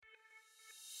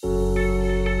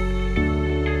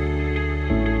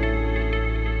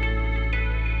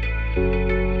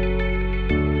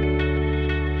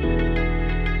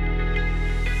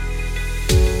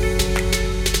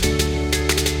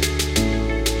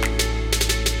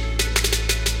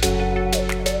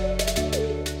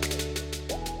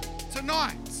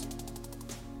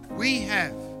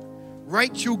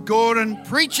Rachel Gordon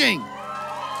preaching.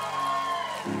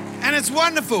 And it's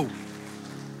wonderful.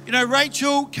 You know,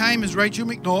 Rachel came as Rachel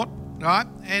McNaught, right?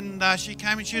 And she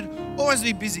came and she'd always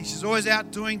be busy. She's always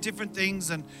out doing different things.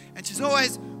 And she's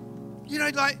always, you know,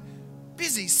 like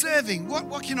busy, serving.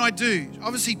 What can I do?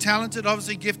 Obviously talented,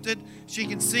 obviously gifted. She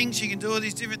can sing, she can do all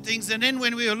these different things. And then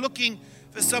when we were looking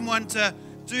for someone to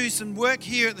do some work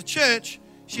here at the church,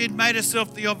 she had made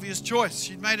herself the obvious choice.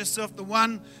 She'd made herself the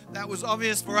one that was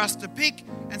obvious for us to pick.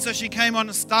 And so she came on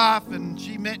the staff and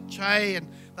she met Che and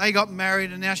they got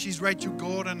married and now she's Rachel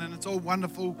Gordon and it's all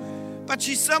wonderful. But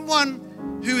she's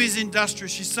someone who is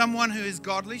industrious. She's someone who is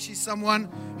godly. She's someone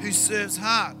who serves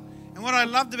hard. And what I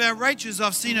loved about Rachel is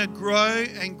I've seen her grow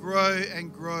and grow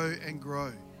and grow and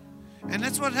grow. And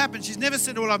that's what happened. She's never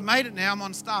said, well, I've made it now, I'm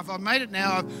on staff. I've made it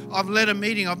now, I've led a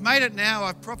meeting. I've made it now,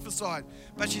 I've prophesied.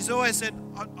 But she's always said,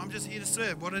 I'm just here to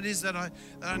serve, what it is that I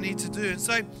need to do. And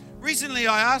so recently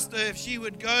I asked her if she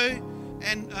would go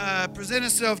and present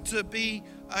herself to be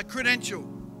a credential.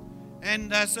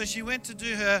 And so she went to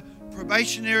do her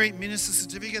probationary minister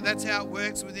certificate. That's how it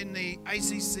works within the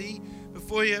ACC.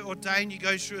 Before you're ordained, you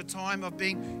go through a time of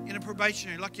being in a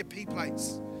probationary, like your P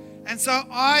plates. And so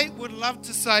I would love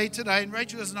to say today, and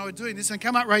Rachel doesn't know we're doing this, and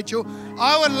come up, Rachel,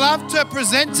 I would love to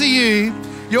present to you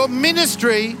your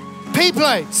ministry P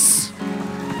plates.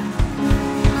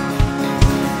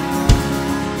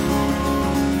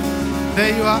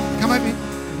 There you are. Come over here.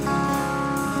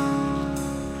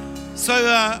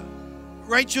 So,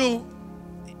 Rachel,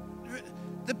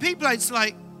 the P plate's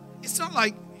like, it's not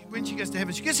like when she goes to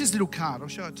heaven, she gets this little card. I'll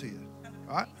show it to you,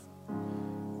 right?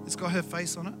 It's got her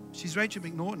face on it. She's Rachel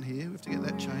McNaughton here. We have to get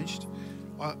that changed.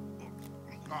 Right.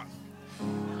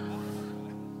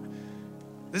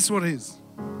 This is what it is.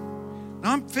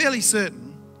 Now, I'm fairly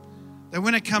certain that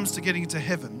when it comes to getting into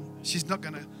heaven, she's not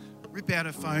going to rip out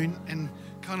her phone and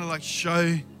kind of like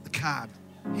show the card.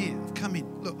 Here, I've come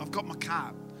in. Look, I've got my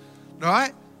card.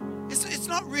 Right? It's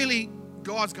not really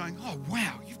God's going, oh,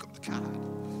 wow, you've got the card.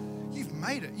 You've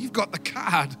made it. You've got the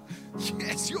card.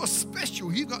 Yes, you're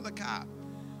special. You've got the card.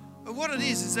 But what it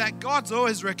is that God's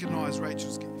always recognized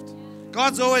Rachel's gift.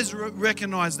 God's always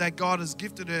recognized that God has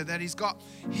gifted her, that He's got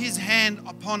His hand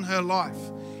upon her life.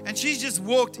 And she's just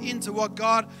walked into what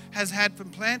God has had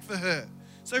planned for her.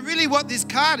 So really what this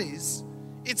card is,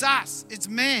 it's us, it's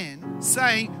man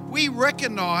saying we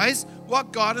recognize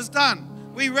what God has done.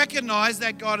 We recognize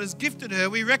that God has gifted her.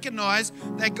 We recognize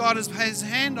that God has His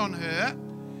hand on her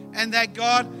and that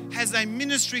God has a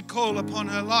ministry call upon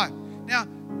her life. Now,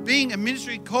 being a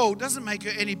ministry call doesn't make her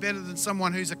any better than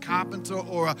someone who's a carpenter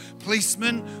or a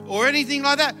policeman or anything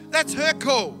like that. That's her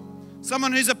call.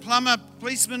 Someone who's a plumber,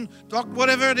 policeman, doc,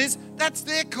 whatever it is, that's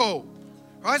their call.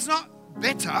 Right? It's not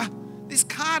better. This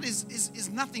card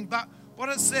is nothing but what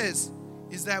it says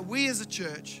is that we as a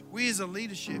church, we as a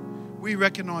leadership, we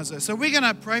recognize her. So we're going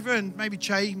to pray for her, and maybe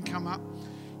Che can come up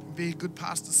and be a good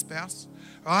pastor's spouse.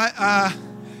 Right?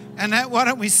 And why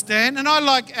don't we stand? And I'd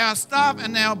like our staff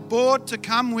and our board to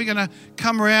come. We're going to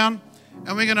come around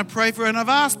and we're going to pray for her. And I've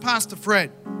asked Pastor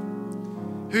Fred,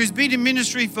 who's been in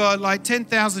ministry for like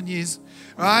 10,000 years,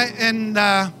 right? And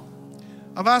I've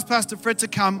asked Pastor Fred to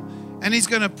come and he's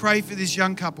going to pray for this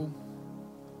young couple.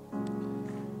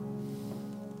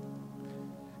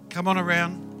 Come on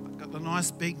around. I've got the nice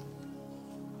big...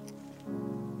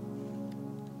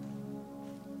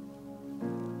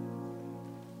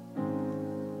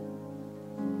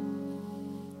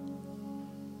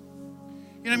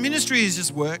 You know, ministry is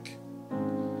just work.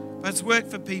 But it's work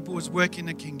for people. It's work in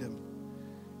the kingdom.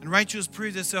 And Rachel's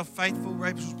proved herself faithful.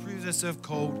 Rachel's proved herself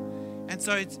called. And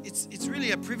so it's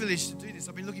really a privilege to do this.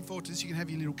 I've been looking forward to this. You can have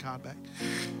your little card back.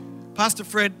 Pastor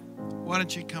Fred, why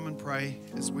don't you come and pray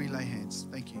as we lay hands?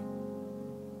 Thank you.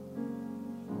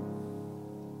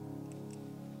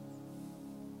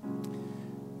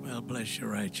 Well, bless you,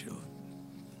 Rachel.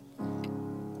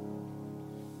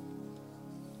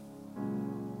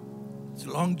 It's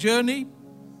a long journey,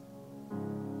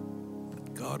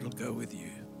 but God will go with you.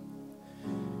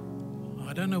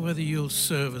 I don't know whether you'll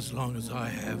serve as long as I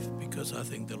have, because I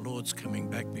think the Lord's coming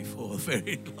back before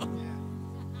very long.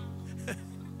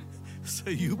 So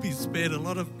you'll be spared a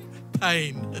lot of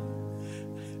pain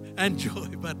and joy.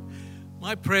 But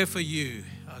my prayer for you,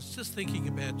 I was just thinking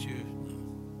about you.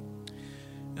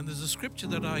 And there's a scripture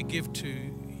that I give to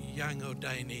young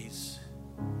ordainees.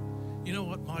 You know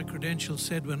what my credential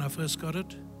said when I first got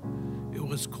it? It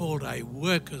was called a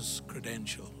worker's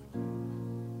credential.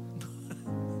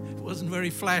 It wasn't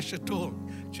very flash at all,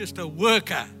 just a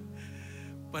worker.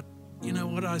 But you know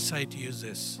what I say to you is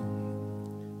this,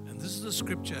 and this is a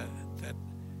scripture that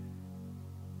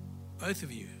both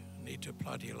of you need to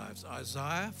apply to your lives.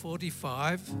 Isaiah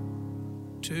 45,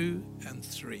 2 and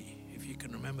 3. If you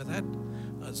can remember that.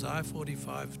 Isaiah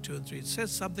 45, 2 and 3. It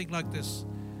says something like this.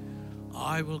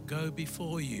 I will go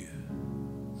before you.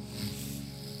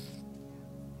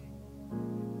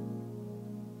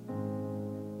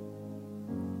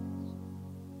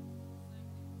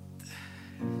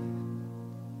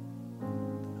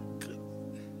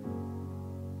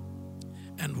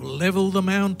 And will level the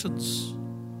mountains.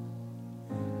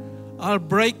 I'll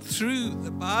break through the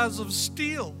bars of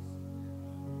steel.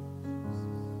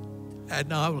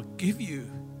 And I will give you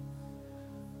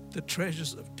the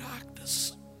treasures of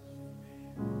darkness.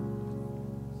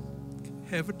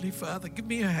 Heavenly Father, give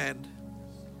me a hand.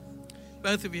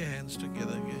 Both of your hands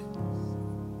together again.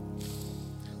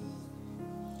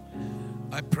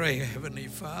 I pray, Heavenly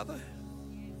Father,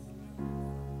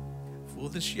 for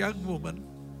this young woman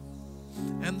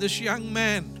and this young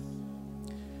man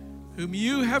whom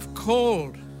you have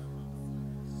called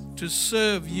to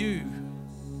serve you.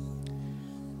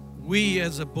 We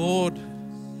as a board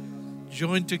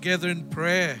join together in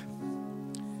prayer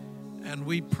and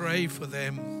we pray for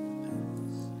them.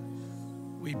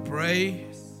 We pray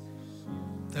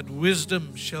that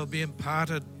wisdom shall be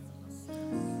imparted.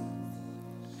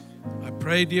 I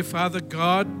pray, dear Father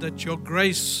God, that your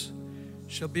grace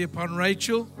shall be upon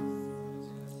Rachel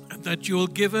and that you will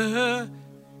give her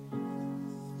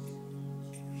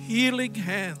healing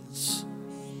hands.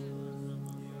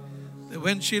 That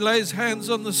when she lays hands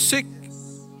on the sick,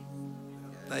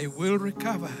 they will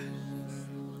recover.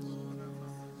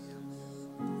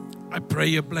 I pray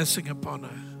your blessing upon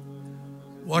her.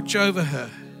 Watch over her,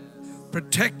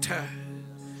 protect her,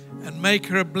 and make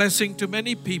her a blessing to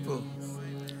many people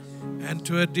and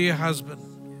to her dear husband.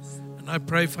 And I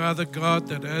pray, Father God,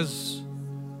 that as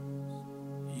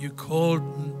you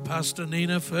called Pastor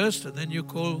Nina first and then you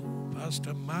call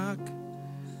Pastor Mark,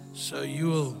 so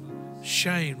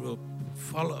Shane will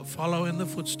follow in the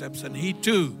footsteps, and he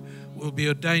too will be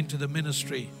ordained to the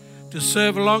ministry to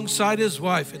serve alongside his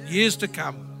wife in years to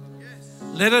come.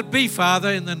 Let it be,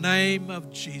 Father, in the name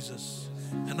of Jesus.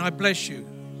 And I bless you,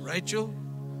 Rachel.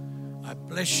 I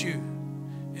bless you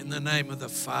in the name of the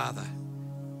Father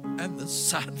and the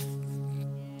Son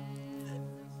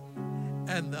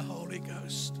and the Holy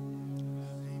Ghost.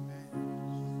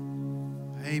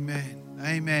 Amen.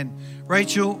 Amen.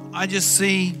 Rachel, I just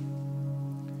see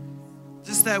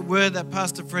just that word that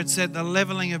Pastor Fred said, the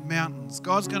leveling of mountains.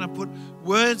 God's going to put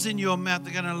words in your mouth.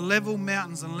 They're going to level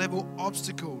mountains and level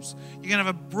obstacles. You're going to have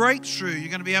a breakthrough. You're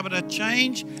going to be able to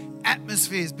change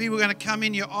atmospheres. People are going to come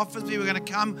in your office. People are going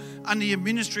to come under your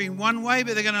ministry in one way,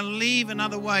 but they're going to leave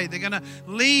another way. They're going to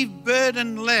leave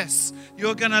burdenless.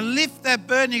 You're going to lift that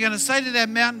burden. You're going to say to that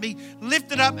mountain, be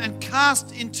lifted up and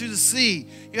cast into the sea.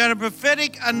 You got a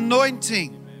prophetic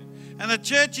anointing. And the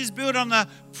church is built on the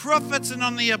prophets and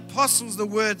on the apostles, the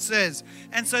word says.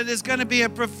 And so there's going to be a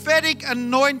prophetic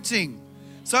anointing.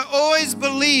 So always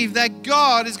believe that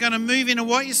God is going to move into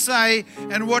what you say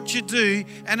and what you do.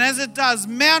 And as it does,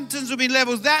 mountains will be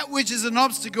leveled. That which is an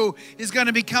obstacle is going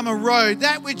to become a road.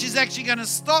 That which is actually going to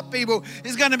stop people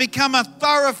is going to become a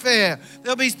thoroughfare.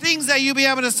 There'll be things that you'll be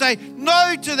able to say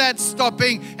no to that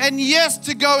stopping and yes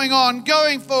to going on,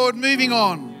 going forward, moving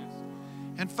on.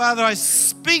 And Father, I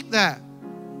speak that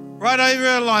right over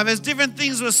our life. As different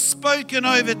things were spoken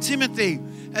over Timothy,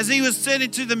 as he was sent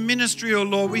into the ministry, oh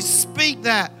Lord, we speak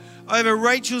that over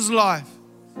Rachel's life.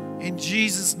 In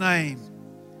Jesus' name,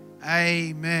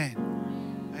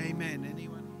 amen. Amen.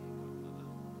 Anyone?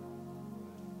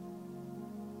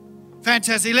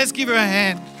 Fantastic. Let's give her a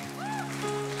hand.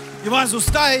 You might as well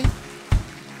stay.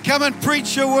 Come and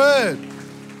preach your word.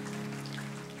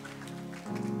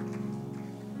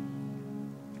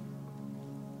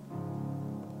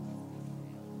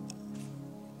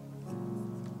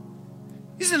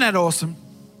 Isn't that awesome?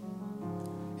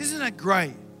 Isn't that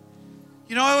great?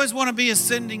 You know, I always want to be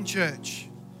ascending church.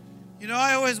 You know,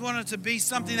 I always want it to be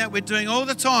something that we're doing all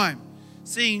the time.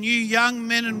 Seeing new young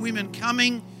men and women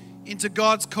coming into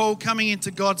God's call, coming into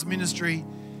God's ministry.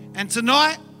 And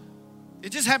tonight,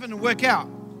 it just happened to work out,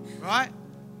 right?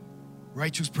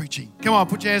 Rachel's preaching. Come on,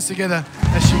 put your hands together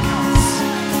as she comes.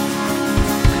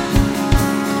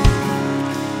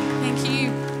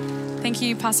 Thank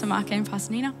you, Pastor Mark and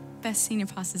Pastor Nina. Best senior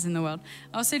pastors in the world.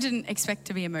 I also didn't expect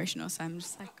to be emotional, so I'm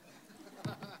just like,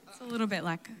 it's a little bit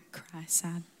like cry,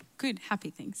 sad, good,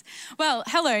 happy things. Well,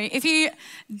 hello. If you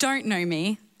don't know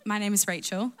me, my name is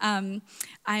Rachel. I'm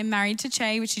married to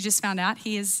Che, which you just found out.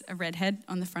 He is a redhead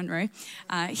on the front row.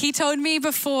 He told me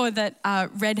before that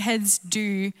redheads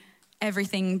do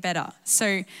everything better.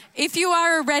 So if you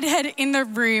are a redhead in the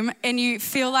room and you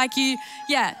feel like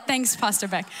thanks, Pastor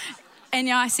Beck. And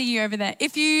I see you over there.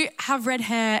 If you have red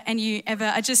hair and you ever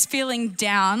are just feeling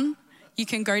down, you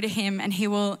can go to him and he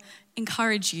will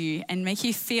encourage you and make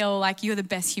you feel like you're the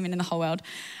best human in the whole world.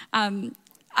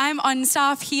 I'm on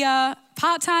staff here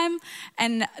part-time,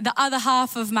 and the other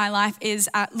half of my life is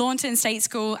at Launton State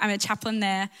School. I'm a chaplain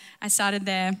there. I started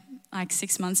there like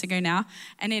 6 months ago now,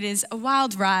 and it is a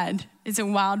wild ride. It's a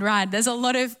wild ride. There's a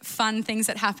lot of fun things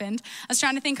that happened. I was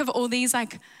trying to think of all these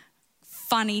like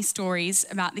funny stories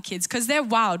about the kids, because they're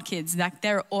wild kids. Like,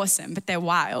 they're awesome, but they're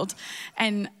wild.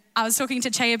 And I was talking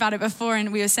to Che about it before,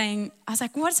 and we were saying, I was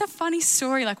like, what's a funny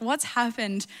story? Like, what's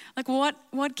happened? Like,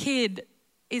 what kid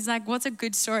is like, what's a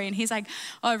good story? And he's like,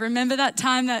 oh, remember that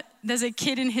time that there's a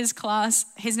kid in his class,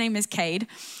 his name is Cade,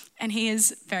 and he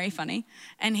is very funny.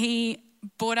 And he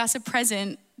bought us a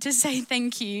present to say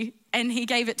thank you, and he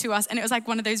gave it to us, and it was like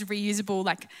one of those reusable,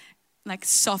 like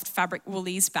soft fabric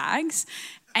Woolies bags.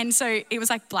 And so it was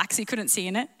like black, so you couldn't see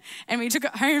in it. And we took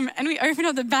it home and we opened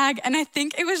up the bag, and I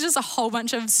think it was just a whole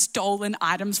bunch of stolen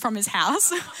items from his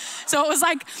house. So it was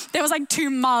like, there was like 2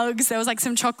 mugs, there was like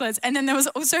some chocolates, and then there was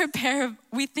also a pair of,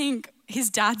 we think, his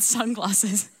dad's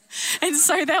sunglasses. And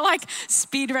so they're like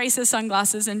Speed Racer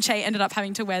sunglasses, and Che ended up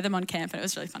having to wear them on camp, and it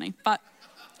was really funny. But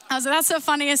I was like, that's the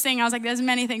funniest thing. I was like, there's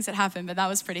many things that happen, but that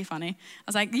was pretty funny. I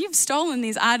was like, you've stolen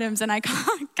these items and I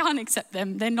can't accept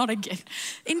them. They're not a gift.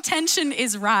 Intention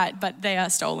is right, but they are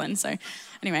stolen. So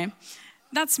anyway,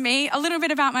 that's me. A little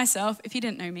bit about myself, if you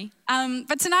didn't know me.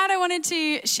 But tonight I wanted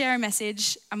to share a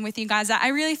message with you guys that I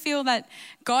really feel that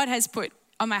God has put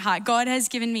on my heart. God has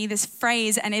given me this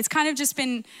phrase, and it's kind of just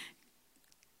been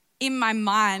in my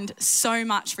mind so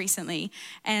much recently.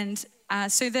 And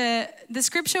so the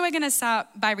scripture we're going to start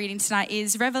by reading tonight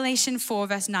is Revelation 4,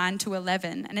 verse 9 to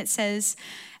 11. And it says,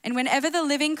 and whenever the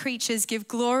living creatures give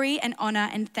glory and honor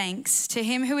and thanks to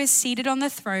him who is seated on the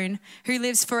throne, who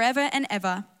lives forever and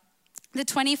ever, the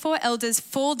 24 elders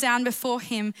fall down before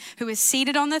him who is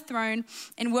seated on the throne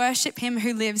and worship him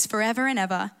who lives forever and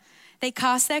ever. They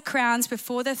cast their crowns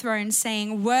before the throne,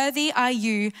 saying, worthy are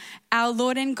you, our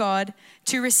Lord and God,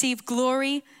 to receive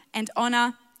glory and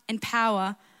honor and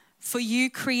power. For you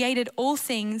created all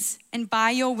things, and by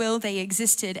your will they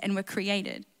existed and were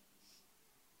created.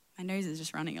 My nose is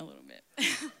just running a little bit.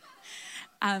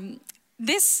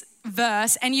 This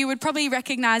verse, and you would probably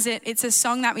recognize it, it's a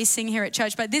song that we sing here at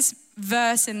church, but this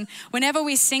verse, and whenever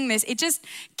we sing this, it just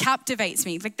captivates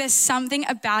me. Like, there's something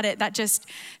about it that just,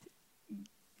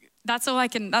 that's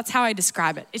how I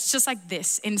describe it. It's just like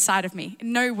this inside of me,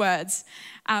 no words.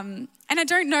 And I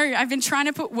don't know, I've been trying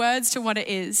to put words to what it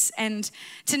is. And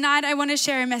tonight I want to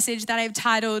share a message that I've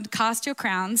titled, Cast Your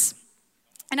Crowns.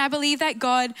 And I believe that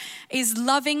God is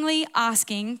lovingly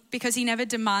asking, because he never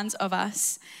demands of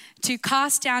us, to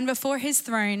cast down before his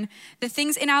throne the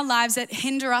things in our lives that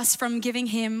hinder us from giving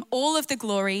him all of the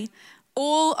glory,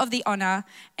 all of the honor,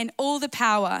 and all the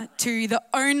power to the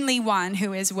only one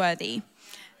who is worthy.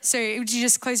 So would you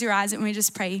just close your eyes and we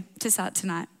just pray to start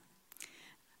tonight.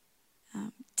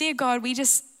 Dear God, we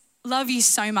just love you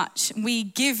so much. We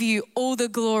give you all the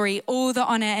glory, all the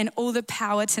honor, and all the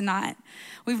power tonight.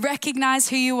 We recognize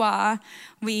who you are.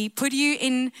 We put you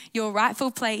in your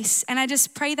rightful place. And I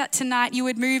just pray that tonight you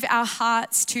would move our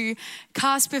hearts to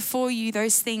cast before you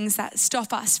those things that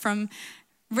stop us from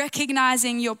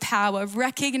recognizing your power,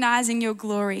 recognizing your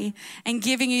glory, and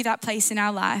giving you that place in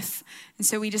our life. And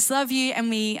so we just love you,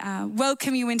 and we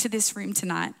welcome you into this room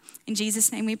tonight. In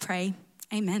Jesus' name we pray.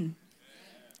 Amen.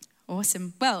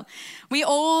 Awesome. Well, we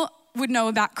all would know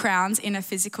about crowns in a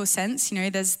physical sense. You know,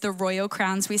 there's the royal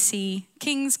crowns we see.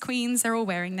 Kings, queens, they're all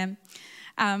wearing them.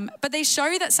 But they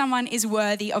show that someone is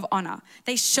worthy of honor.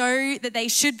 They show that they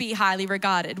should be highly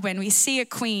regarded. When we see a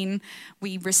queen,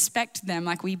 we respect them,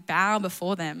 like we bow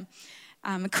before them.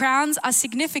 Crowns are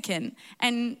significant,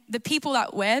 and the people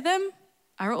that wear them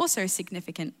are also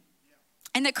significant.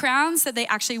 And the crowns that they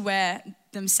actually wear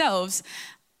themselves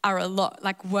are a lot,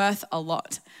 like worth a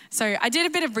lot. So I did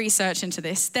a bit of research into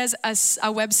this. There's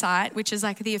a website, which is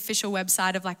like the official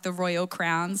website of like the royal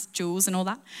crowns, jewels and all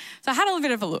that. So I had a little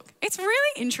bit of a look. It's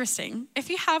really interesting. If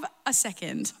you have a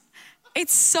second,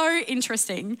 it's so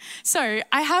interesting. So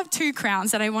I have 2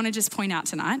 crowns that I want to just point out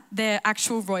tonight. They're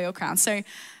actual royal crowns. So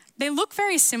they look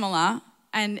very similar,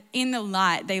 and in the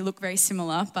light, they look very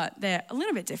similar, but they're a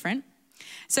little bit different.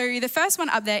 So the first one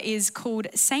up there is called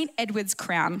St. Edward's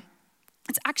Crown.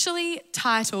 It's actually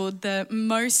titled the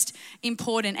most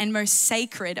important and most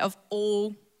sacred of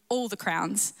all all the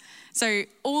crowns. So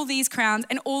all these crowns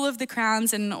and all of the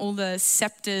crowns and all the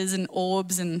scepters and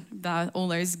orbs and all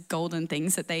those golden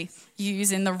things that they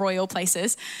use in the royal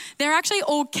places, they're actually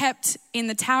all kept in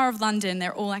the Tower of London.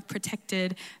 They're all like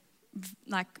protected,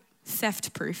 like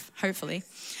theft proof, hopefully.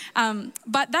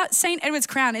 But that St. Edward's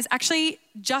crown is actually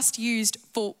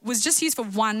was just used for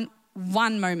one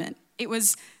moment. It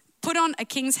was put on a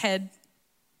king's head.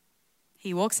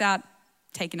 He walks out,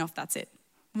 taken off, that's it.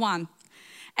 One.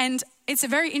 And it's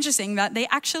very interesting that they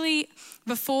actually,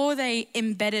 before they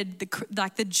embedded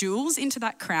the jewels into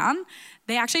that crown,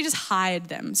 they actually just hired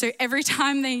them. So every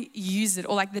time they use it,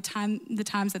 or like the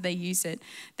times that they use it,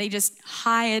 they just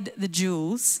hired the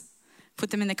jewels, put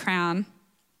them in the crown,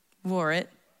 wore it,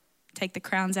 take the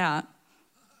crowns out.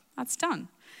 That's done.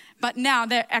 But now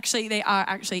they are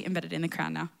actually embedded in the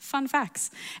crown now. Fun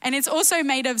facts. And it's also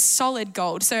made of solid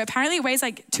gold. So apparently it weighs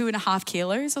like 2.5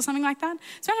 kilos or something like that.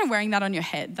 So imagine wearing that on your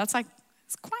head. It's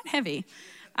quite heavy.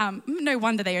 No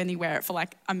wonder they only wear it for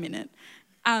like a minute.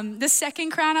 The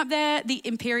second crown up there, the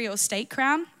imperial state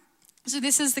crown. So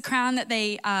this is the crown that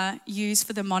they use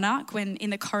for the monarch when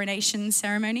in the coronation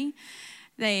ceremony.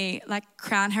 They like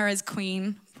crown her as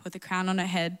queen, put the crown on her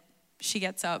head. She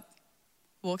gets up,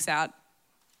 walks out,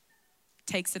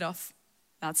 takes it off.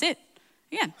 That's it.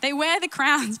 Yeah, they wear the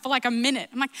crowns for like a minute.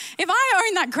 I'm like, if I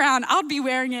owned that crown, I'd be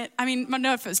wearing it. I mean, I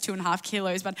know if it was 2.5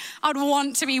 kilos, but I'd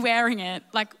want to be wearing it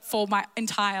like for my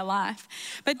entire life.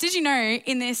 But did you know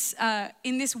in this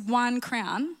one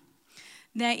crown,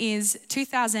 there is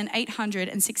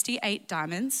 2,868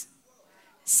 diamonds,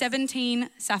 17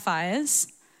 sapphires,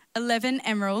 11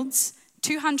 emeralds,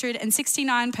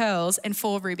 269 pearls, and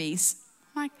 4 rubies.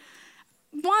 I'm like,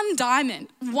 one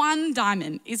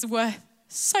diamond is worth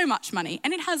so much money.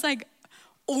 And it has like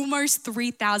almost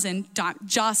 3,000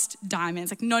 just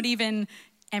diamonds, like not even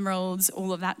emeralds,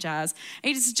 all of that jazz.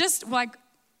 It's just like,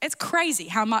 it's crazy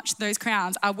how much those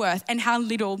crowns are worth and how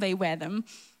little they wear them.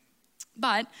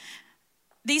 But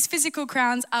these physical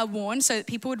crowns are worn so that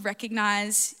people would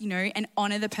recognize, and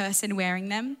honor the person wearing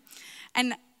them.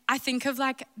 And I think of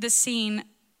like the scene,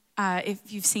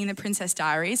 if you've seen The Princess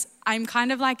Diaries, I'm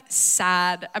kind of like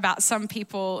sad about some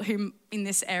people who in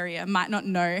this area might not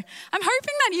know. I'm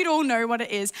hoping that you'd all know what it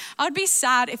is. I would be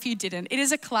sad if you didn't. It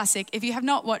is a classic. If you have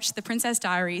not watched The Princess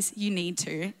Diaries, you need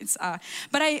to.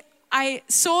 But I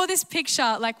saw this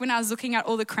picture like when I was looking at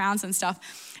all the crowns and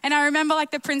stuff. And I remember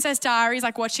like The Princess Diaries,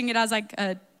 like watching it as like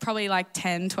probably like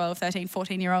 10, 12, 13,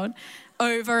 14-year-old.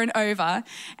 Over and over.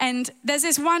 And there's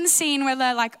this one scene where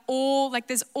they're like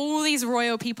there's all these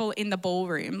royal people in the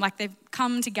ballroom, like they've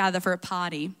come together for a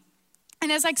party.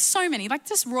 And there's like so many, like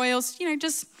just royals,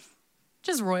 just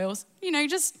royals,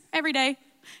 just every day,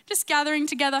 just gathering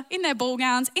together in their ball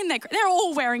gowns, they're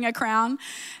all wearing a crown.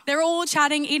 They're all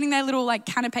chatting, eating their little like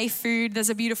canapé food.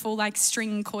 There's a beautiful like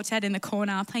string quartet in the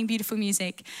corner playing beautiful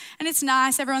music. And it's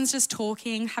nice, everyone's just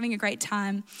talking, having a great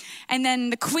time. And then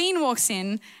the queen walks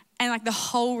in, and like the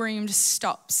whole room just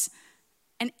stops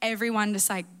and everyone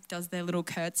just like does their little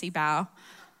curtsy bow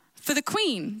for the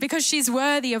queen because she's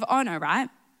worthy of honor, right?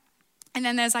 And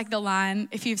then there's like the line,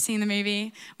 if you've seen the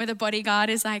movie, where the bodyguard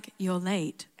is like, "You're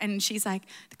late." And she's like,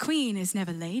 "The queen is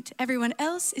never late. Everyone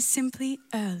else is simply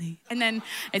early." And then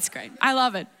it's great. I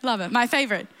love it. My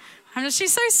favorite.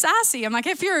 She's so sassy. I'm like,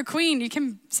 if you're a queen, you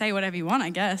can say whatever you want, I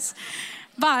guess.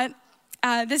 But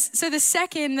so the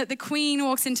second that the queen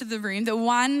walks into the room, the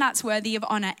one that's worthy of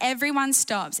honor, everyone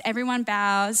stops, everyone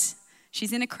bows.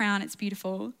 She's in a crown, it's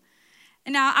beautiful.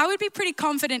 And now I would be pretty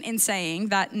confident in saying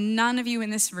that none of you in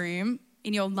this room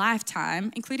in your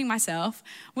lifetime, including myself,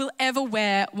 will ever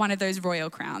wear one of those royal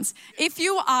crowns. If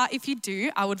you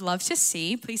do, I would love to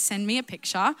see, please send me a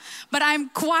picture, but I'm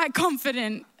quite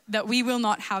confident that we will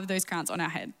not have those crowns on our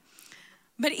head.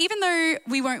 But even though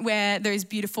we won't wear those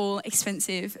beautiful,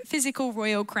 expensive, physical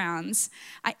royal crowns,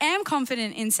 I am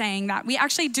confident in saying that we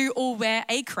actually do all wear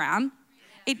a crown.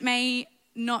 It may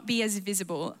not be as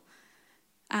visible.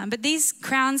 But these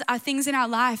crowns are things in our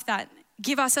life that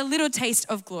give us a little taste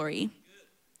of glory,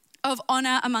 of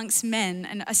honor amongst men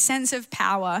and a sense of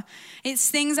power. It's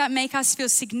things that make us feel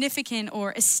significant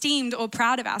or esteemed or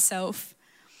proud of ourselves.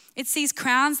 It's these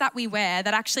crowns that we wear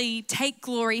that actually take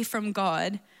glory from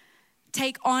God,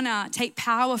 take honor, take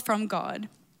power from God.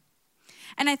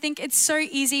 And I think it's so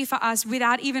easy for us,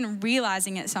 without even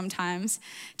realizing it sometimes,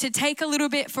 to take a little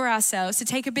bit for ourselves, to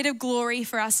take a bit of glory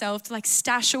for ourselves, to like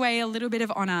stash away a little bit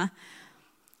of honor.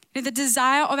 The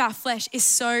desire of our flesh is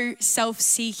so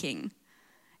self-seeking.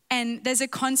 And there's a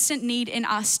constant need in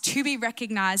us to be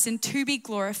recognized and to be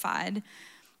glorified,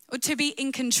 or to be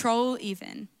in control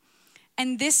even.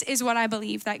 And this is what I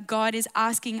believe that God is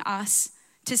asking us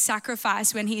to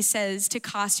sacrifice when he says to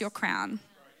cast your crown.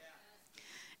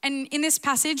 And in this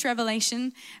passage,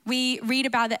 Revelation, we read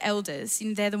about the elders.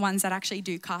 They're the ones that actually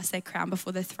do cast their crown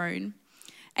before the throne.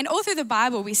 And all through the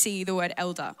Bible, we see the word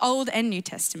elder, Old and New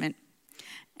Testament.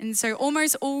 And so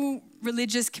almost all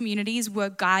religious communities were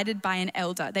guided by an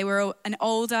elder. They were an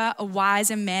older, a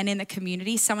wiser man in the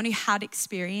community, someone who had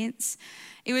experience.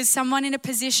 It was someone in a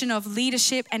position of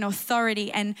leadership and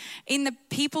authority. And in the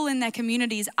people in their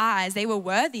community's eyes, they were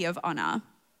worthy of honor.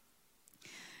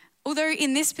 Although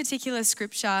in this particular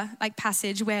scripture, like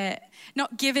passage, we're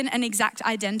not given an exact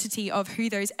identity of who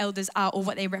those elders are or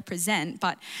what they represent,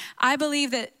 but I believe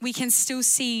that we can still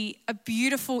see a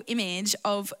beautiful image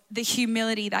of the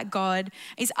humility that God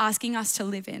is asking us to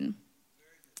live in.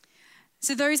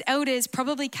 So those elders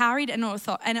probably carried an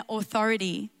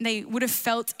authority. They would have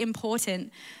felt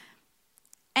important.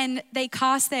 And they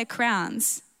cast their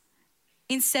crowns.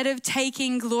 Instead of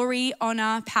taking glory,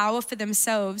 honor, power for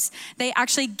themselves, they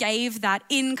actually gave that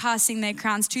in casting their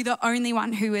crowns to the only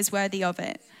one who is worthy of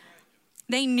it.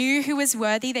 They knew who was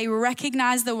worthy. They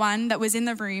recognized the one that was in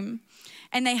the room,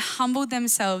 and they humbled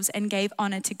themselves and gave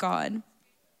honor to God.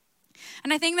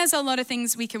 And I think there's a lot of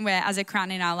things we can wear as a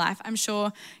crown in our life. I'm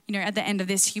sure, at the end of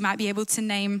this, you might be able to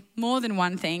name more than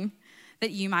one thing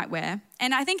that you might wear.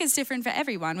 And I think it's different for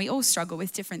everyone. We all struggle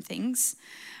with different things.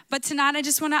 But tonight, I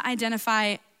just want to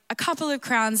identify a couple of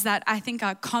crowns that I think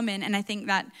are common, and I think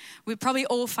that we probably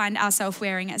all find ourselves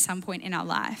wearing at some point in our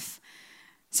life.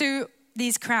 So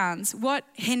these crowns, what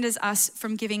hinders us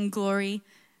from giving glory,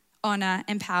 honor,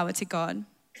 and power to God?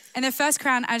 And the first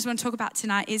crown I just want to talk about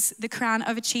tonight is the crown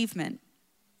of achievement.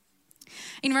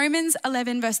 In Romans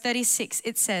 11, verse 36,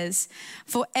 it says,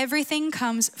 "For everything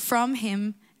comes from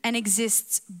him and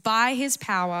exists by his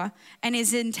power and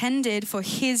is intended for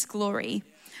his glory.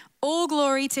 All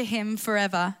glory to him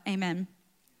forever. Amen."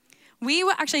 We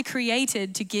were actually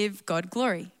created to give God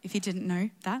glory, if you didn't know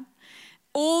that.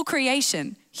 All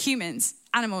creation, humans,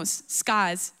 animals,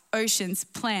 skies, oceans,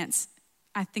 plants.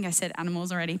 I think I said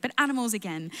animals already, but animals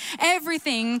again.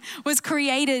 Everything was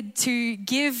created to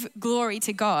give glory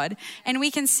to God. And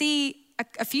we can see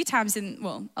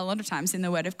a lot of times in the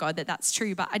word of God that that's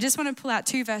true, but I just want to pull out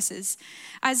two verses.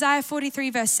 Isaiah 43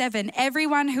 verse 7,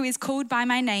 "Everyone who is called by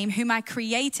my name, whom I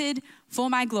created for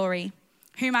my glory,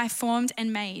 whom I formed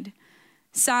and made."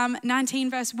 Psalm 19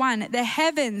 verse 1, "The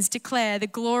heavens declare the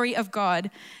glory of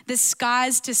God. The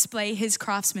skies display his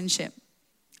craftsmanship."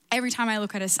 Every time I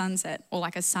look at a sunset or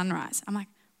like a sunrise, I'm like,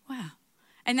 wow.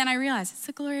 And then I realize it's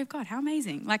the glory of God. How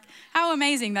amazing. Like, how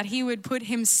amazing that he would put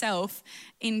himself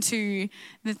into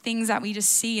the things that we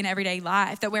just see in everyday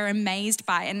life, that we're amazed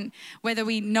by. And whether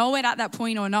we know it at that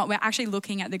point or not, we're actually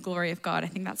looking at the glory of God. I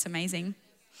think that's amazing.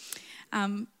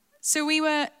 So we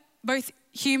were both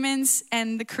humans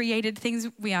and the created things.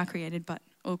 We are created, but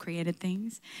all created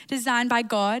things, designed by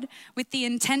God with the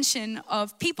intention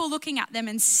of people looking at them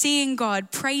and seeing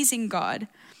God, praising God.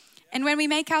 And when we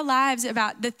make our lives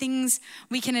about the things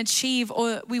we can achieve,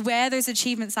 or we wear those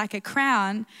achievements like a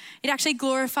crown, it actually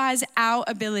glorifies our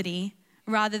ability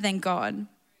rather than God.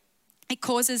 It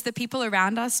causes the people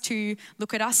around us to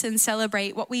look at us and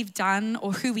celebrate what we've done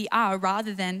or who we are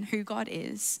rather than who God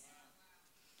is.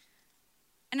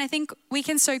 And I think we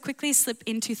can so quickly slip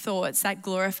into thoughts that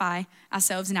glorify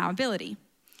ourselves and our ability.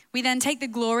 We then take the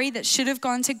glory that should have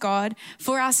gone to God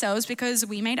for ourselves because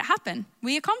we made it happen.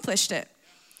 We accomplished it.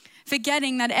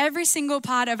 Forgetting that every single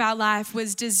part of our life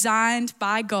was designed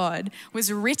by God,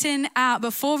 was written out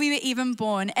before we were even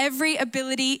born. Every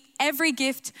ability, every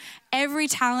gift, every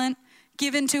talent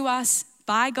given to us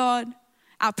by God,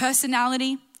 our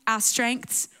personality, our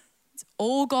strengths, it's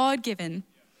all God-given.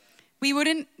 We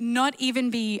wouldn't not even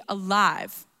be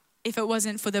alive if it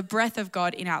wasn't for the breath of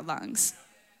God in our lungs.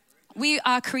 We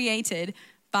are created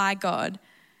by God.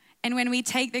 And when we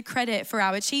take the credit for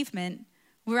our achievement,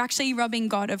 we're actually robbing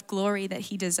God of glory that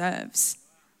he deserves.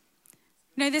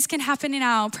 This can happen in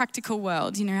our practical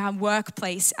world, our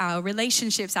workplace, our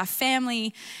relationships, our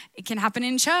family. It can happen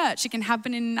in church. It can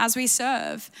happen as we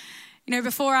serve.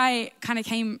 Before I kind of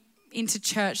came into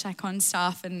church, like on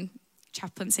staff and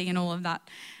chaplaincy and all of that,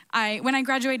 when I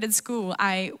graduated school,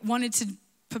 I wanted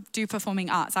to do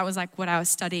performing arts. That was like what I was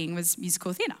studying, was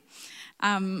musical theatre.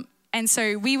 And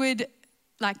so we would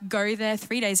go there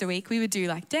 3 days a week. We would do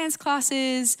dance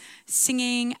classes,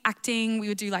 singing, acting. We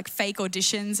would do fake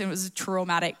auditions. And it was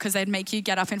traumatic because they'd make you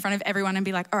get up in front of everyone and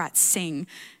be like, all right, sing.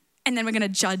 And then we're going to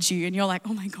judge you. And you're like,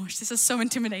 oh my gosh, this is so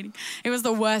intimidating. It was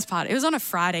the worst part. It was on a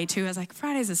Friday too. I was like,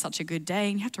 Fridays are such a good day.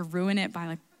 And you have to ruin it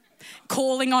by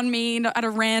calling on me at a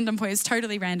random point. It's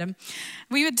totally random.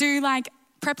 We would do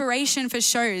preparation for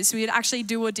shows. We would actually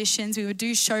do auditions. We would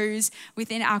do shows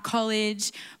within our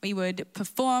college. We would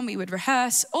perform. We would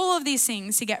rehearse, all of these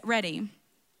things to get ready.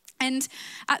 And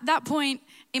at that point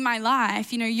in my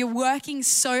life, you're working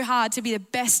so hard to be the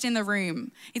best in the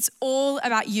room. It's all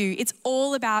about you. It's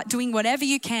all about doing whatever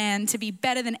you can to be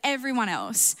better than everyone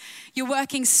else. You're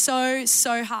working so,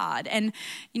 so hard. And,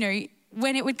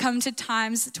 when it would come to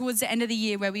times towards the end of the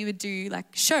year where we would do like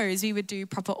shows, we would do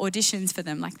proper auditions for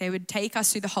them. Like they would take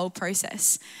us through the whole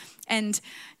process. And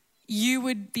you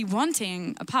would be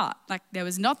wanting a part. Like there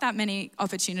was not that many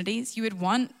opportunities. You would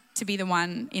want to be the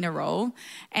one in a role.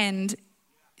 And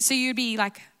so you'd be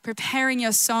like preparing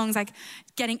your songs, like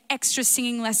getting extra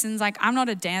singing lessons. Like I'm not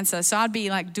a dancer, so I'd be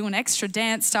like doing extra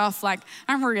dance stuff. Like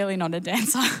I'm really not a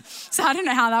dancer. So I don't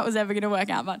know how that was ever going to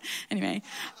work out. But anyway,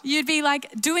 you'd be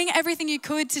like doing everything you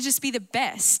could to just be the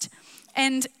best.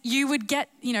 And you would get,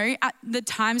 at the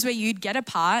times where you'd get a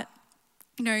part,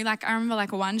 like I remember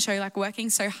like one show, like working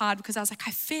so hard because I was like,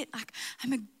 I fit, like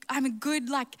I'm a good,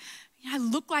 like, I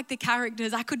look like the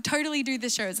characters. I could totally do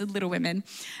this show as a Little Women.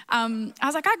 I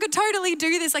was like, I could totally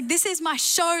do this. Like, this is my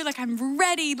show. Like, I'm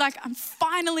ready. Like, I'm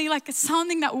finally like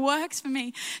something that works for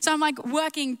me. So I'm like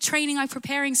working, training, like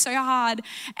preparing so hard.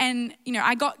 And,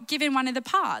 I got given one of the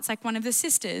parts, like one of the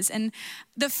sisters. And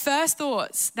the first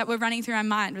thoughts that were running through my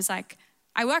mind was like,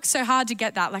 I worked so hard to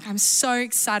get that. Like, I'm so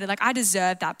excited. Like, I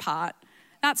deserve that part.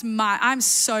 I'm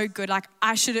so good. Like,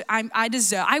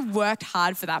 I worked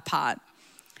hard for that part.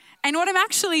 And what I'm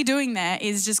actually doing there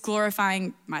is just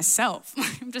glorifying myself.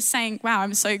 I'm just saying, wow,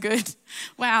 I'm so good.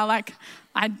 Wow, like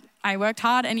I worked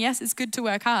hard, and yes, it's good to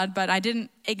work hard, but I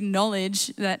didn't acknowledge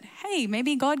that, hey,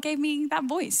 maybe God gave me that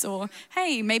voice, or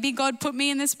hey, maybe God put me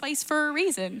in this place for a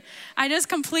reason. I just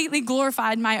completely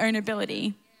glorified my own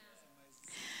ability.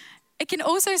 It can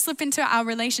also slip into our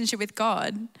relationship with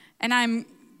God, and I'm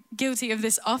guilty of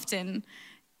this often.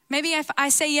 Maybe if I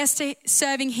say yes to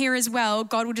serving here as well,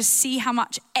 God will just see how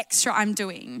much extra I'm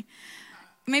doing.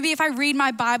 Maybe if I read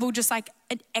my Bible just like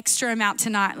an extra amount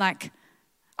tonight, like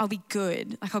I'll be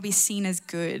good. Like I'll be seen as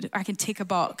good. Or I can tick a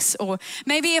box. Or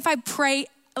maybe if I pray,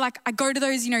 like I go to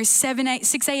those,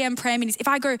 6 a.m. prayer meetings. If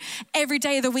I go every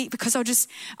day of the week because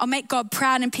I'll make God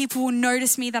proud and people will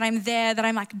notice me that I'm there, that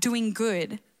I'm like doing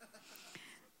good.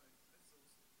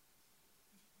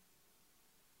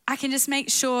 I can just make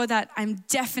sure that I'm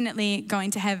definitely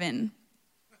going to heaven.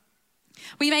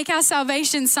 We make our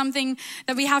salvation something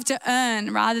that we have to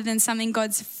earn rather than something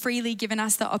God's freely given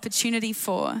us the opportunity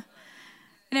for.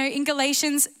 In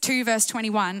Galatians 2 verse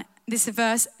 21, this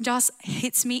verse just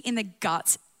hits me in the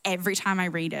guts every time I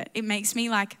read it. It makes me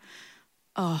like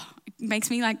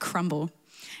crumble.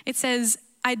 It says,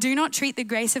 I do not treat the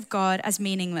grace of God as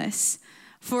meaningless,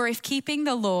 for if keeping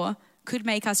the law could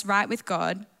make us right with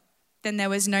God, then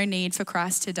there was no need for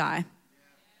Christ to die.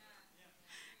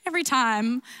 Every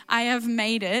time I have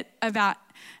made it about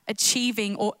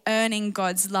achieving or earning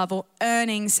God's love or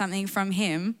earning something from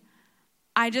him,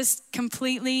 I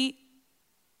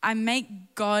make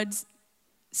God's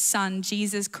son,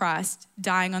 Jesus Christ,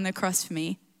 dying on the cross for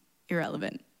me,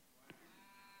 irrelevant.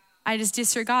 I just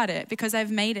disregard it because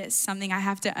I've made it something I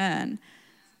have to earn.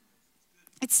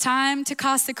 It's time to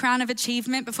cast the crown of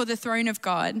achievement before the throne of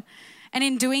God. And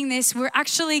in doing this, we're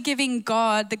actually giving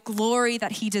God the glory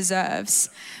that he deserves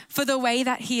for the way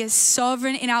that he is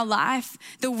sovereign in our life,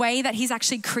 the way that he's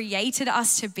actually created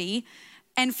us to be,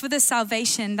 and for the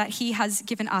salvation that he has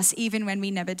given us even when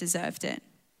we never deserved it.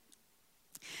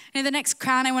 The next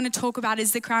crown I want to talk about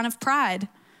is the crown of pride.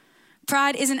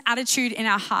 Pride is an attitude in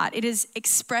our heart. It is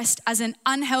expressed as an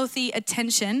unhealthy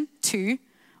attention to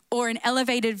or an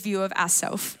elevated view of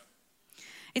ourselves.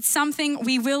 It's something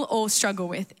we will all struggle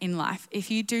with in life.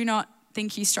 If you do not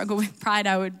think you struggle with pride,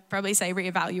 I would probably say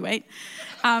reevaluate.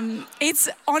 It's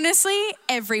honestly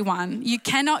everyone. You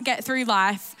cannot get through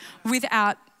life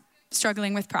without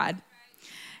struggling with pride.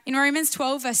 In Romans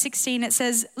 12, verse 16, it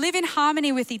says, live in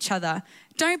harmony with each other.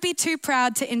 Don't be too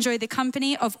proud to enjoy the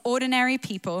company of ordinary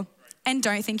people, and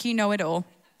don't think you know it all.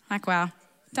 Like, wow,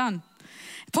 done.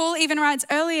 Paul even writes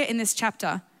earlier in this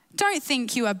chapter, don't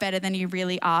think you are better than you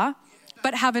really are,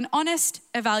 but have an honest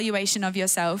evaluation of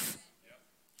yourself.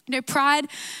 Pride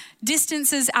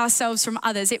distances ourselves from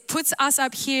others. It puts us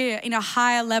up here in a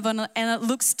higher level and it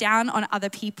looks down on other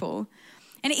people.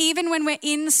 And even when we're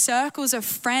in circles of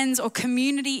friends or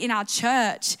community in our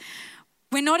church,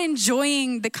 we're not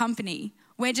enjoying the company.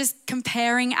 We're just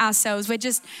comparing ourselves. We're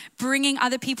just bringing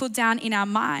other people down in our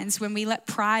minds when we let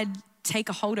pride take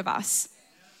a hold of us.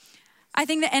 I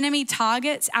think the enemy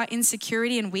targets our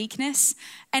insecurity and weakness,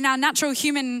 and our natural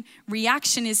human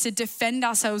reaction is to defend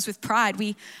ourselves with pride.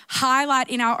 We highlight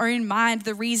in our own mind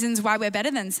the reasons why we're better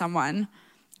than someone.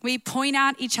 We point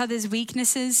out each other's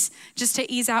weaknesses just to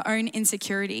ease our own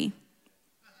insecurity.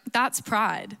 That's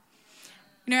pride.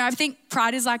 I think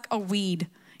pride is like a weed.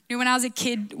 When I was a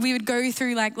kid, we would go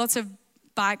through like lots of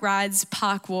bike rides,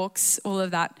 park walks, all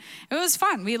of that. It was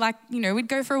fun. We'd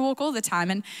go for a walk all the time,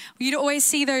 and you'd always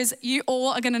see those. You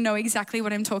all are going to know exactly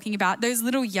what I'm talking about. Those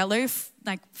little yellow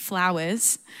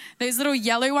flowers, those little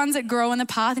yellow ones that grow on the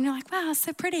path, and you're like, wow,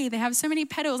 so pretty. They have so many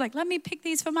petals. Like, let me pick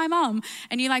these for my mom.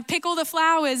 And you pick all the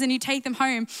flowers and you take them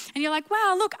home, and you're like,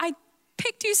 wow, look, I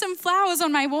picked you some flowers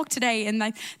on my walk today. And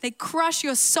they crush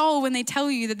your soul when they tell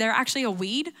you that they're actually a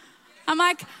weed. I'm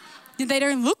like, they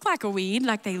don't look like a weed,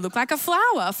 they look like a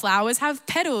flower. Flowers have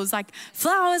petals,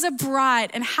 flowers are bright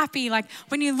and happy.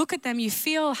 When you look at them, you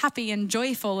feel happy and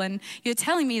joyful, and you're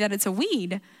telling me that it's a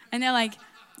weed. And they're like,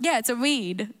 yeah, it's a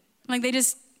weed. They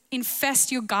just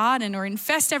infest your garden or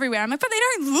infest everywhere. I'm like, but they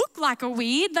don't look like a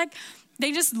weed.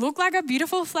 They just look like a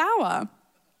beautiful flower.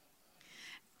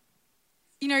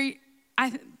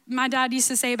 My dad used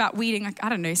to say about weeding, I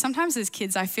don't know, sometimes as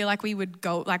kids, I feel like we would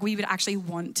actually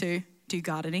want to do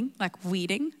gardening,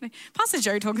 weeding. Pastor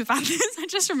Joe talks about this. I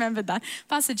just remembered that.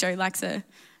 Pastor Joe liked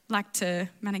to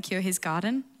manicure his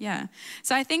garden. Yeah.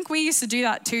 So I think we used to do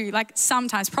that too,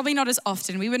 sometimes, probably not as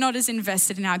often. We were not as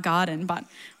invested in our garden, but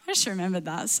I just remembered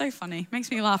that. It's so funny.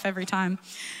 Makes me laugh every time.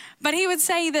 But he would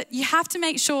say that you have to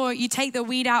make sure you take the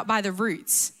weed out by the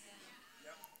roots.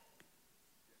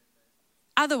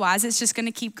 Otherwise, it's just going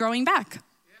to keep growing back.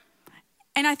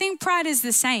 And I think pride is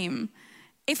the same.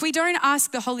 If we don't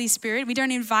ask the Holy Spirit, we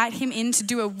don't invite him in to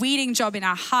do a weeding job in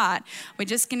our heart, we're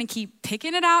just going to keep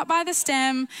picking it out by the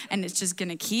stem, and it's just going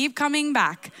to keep coming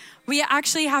back. We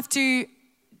actually have to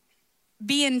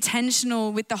be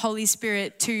intentional with the Holy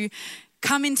Spirit to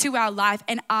come into our life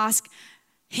and ask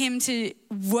him to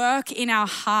work in our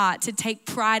heart, to take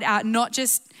pride out, not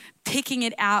just picking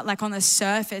it out on the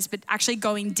surface, but actually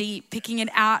going deep, picking it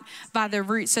out by the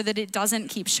root so that it doesn't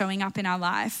keep showing up in our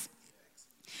life.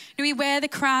 We wear the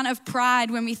crown of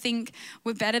pride when we think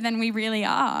we're better than we really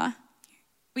are.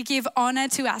 We give honor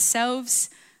to ourselves.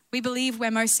 We believe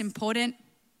we're most important.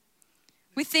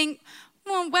 We think,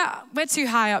 well, we're too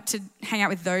high up to hang out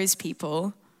with those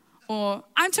people. Or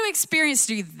I'm too experienced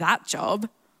to do that job.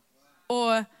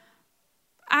 Or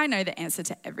I know the answer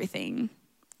to everything.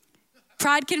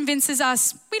 Pride convinces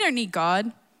us we don't need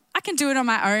God. I can do it on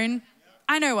my own.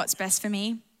 I know what's best for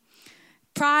me.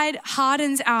 Pride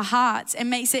hardens our hearts and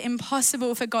makes it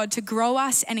impossible for God to grow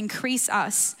us and increase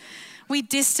us. We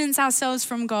distance ourselves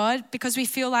from God because we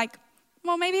feel like,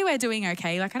 well, maybe we're doing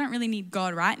okay. I don't really need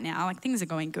God right now. Things are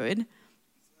going good.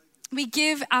 We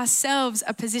give ourselves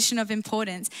a position of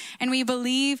importance, and we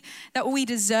believe that we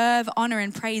deserve honor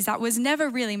and praise that was never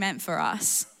really meant for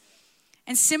us.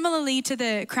 And similarly to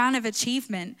the crown of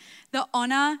achievement, the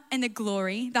honor and the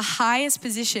glory, the highest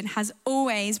position has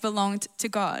always belonged to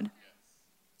God.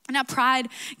 Now, pride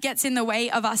gets in the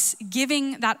way of us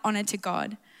giving that honor to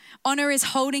God. Honor is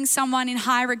holding someone in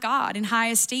high regard, in high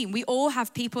esteem. We all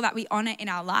have people that we honor in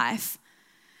our life.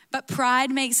 But pride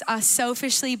makes us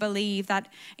selfishly believe that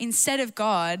instead of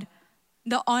God,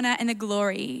 the honor and the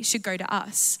glory should go to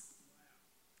us.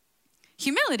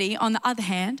 Humility, on the other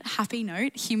hand, happy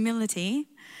note, humility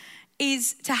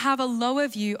is to have a lower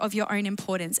view of your own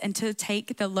importance and to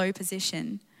take the low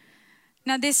position.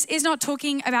 Now, this is not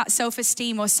talking about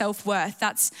self-esteem or self-worth.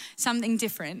 That's something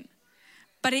different.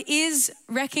 But it is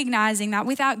recognizing that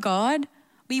without God,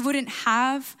 we wouldn't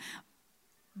have,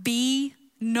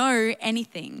 know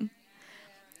anything.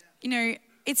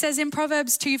 It says in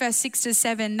Proverbs 2 verse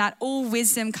 6-7 that all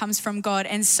wisdom comes from God,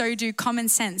 and so do common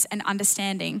sense and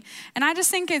understanding. And I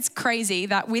just think it's crazy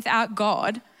that without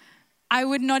God, I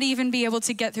would not even be able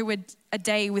to get through a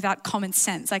day without common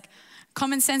sense.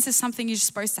 Common sense is something you're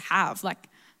supposed to have.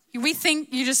 We think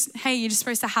you're just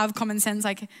supposed to have common sense.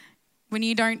 When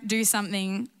you don't do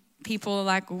something, people are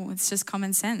like, oh, it's just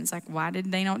common sense. Why did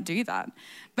they not do that?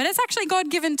 But it's actually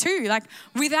God-given too.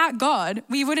 Without God,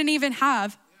 we wouldn't even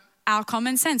have our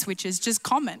common sense, which is just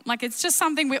common. It's just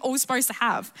something we're all supposed to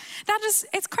have.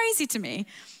 It's crazy to me.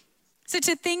 So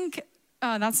to think,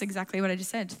 that's exactly what I just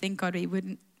said. To think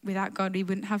without God, we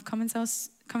wouldn't have common sense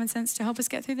to help us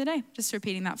get through the day. Just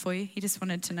repeating that for you. He just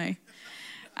wanted to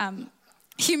know.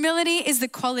 Humility is the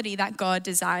quality that God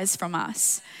desires from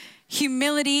us.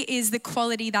 Humility is the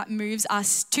quality that moves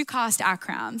us to cast our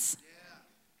crowns.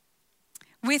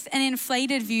 With an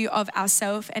inflated view of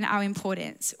ourselves and our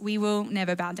importance, we will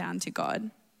never bow down to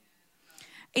God.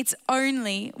 It's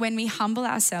only when we humble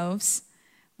ourselves,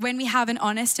 when we have an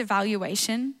honest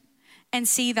evaluation and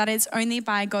see that it's only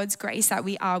by God's grace that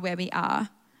we are where we are,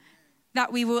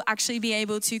 that we will actually be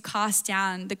able to cast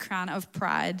down the crown of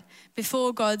pride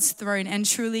before God's throne and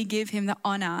truly give him the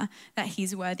honor that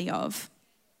he's worthy of.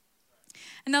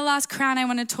 And the last crown I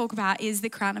want to talk about is the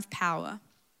crown of power.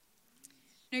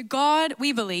 God,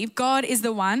 we believe, God is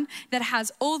the one that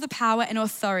has all the power and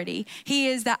authority. He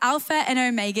is the Alpha and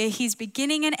Omega. He's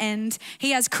beginning and end.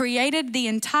 He has created the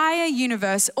entire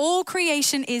universe. All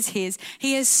creation is his.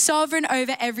 He is sovereign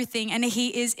over everything, and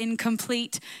he is in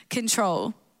complete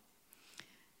control.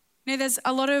 There's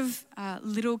a lot of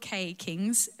little K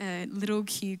kings, little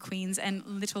Q queens, and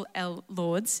little L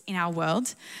lords in our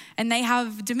world, and they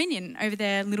have dominion over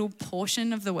their little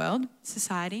portion of the world,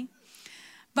 society.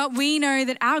 But we know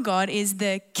that our God is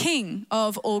the King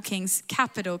of all kings,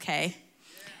 capital K,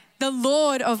 the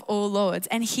Lord of all lords,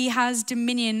 and he has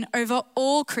dominion over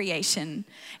all creation.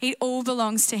 It all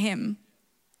belongs to him.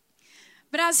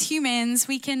 But as humans,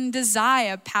 we can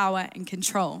desire power and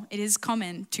control. It is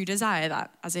common to desire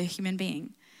that as a human being.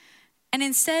 And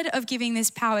instead of giving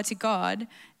this power to God,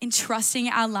 entrusting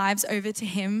our lives over to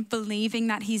him, believing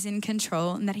that he's in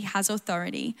control and that he has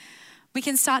authority, we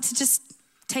can start to just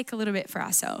take a little bit for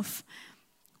ourselves.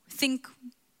 Think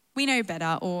we know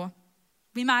better, or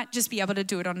we might just be able to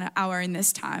do it on our own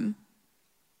this time.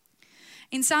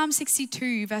 In Psalm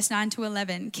 62, verse 9 to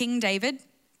 11, King David,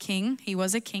 he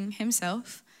was a king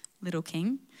himself, little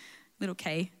K,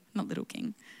 not little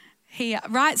king. He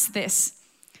writes this: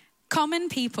 common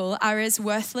people are as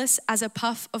worthless as a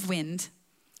puff of wind,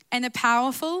 and the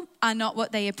powerful are not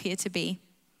what they appear to be.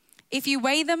 If you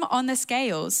weigh them on the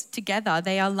scales together,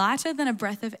 they are lighter than a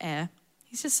breath of air.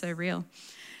 He's just so real.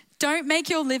 Don't make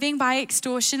your living by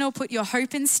extortion or put your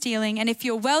hope in stealing. And if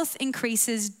your wealth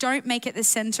increases, don't make it the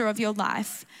center of your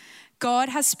life. God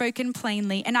has spoken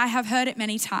plainly, and I have heard it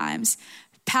many times.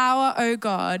 Power, O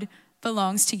God,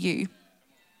 belongs to you.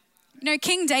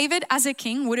 King David as a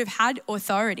king would have had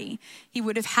authority. He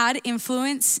would have had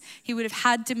influence. He would have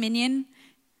had dominion.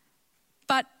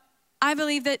 But I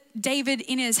believe that David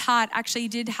in his heart actually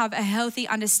did have a healthy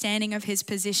understanding of his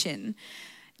position.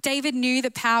 David knew the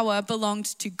power belonged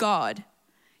to God.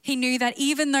 He knew that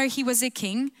even though he was a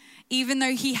king, even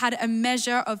though he had a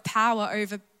measure of power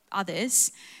over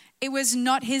others, it was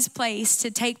not his place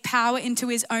to take power into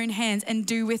his own hands and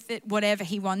do with it whatever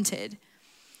he wanted.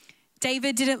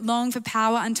 David didn't long for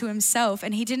power unto himself,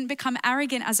 and he didn't become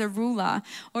arrogant as a ruler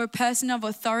or a person of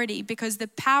authority, because the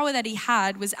power that he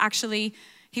had was actually,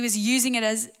 he was using it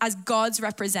as God's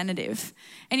representative.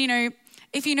 And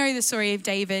if you know the story of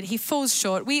David, he falls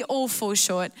short. We all fall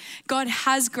short. God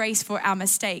has grace for our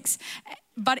mistakes.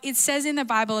 But it says in the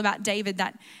Bible about David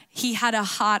that he had a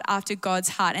heart after God's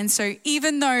heart. And so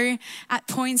even though at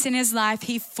points in his life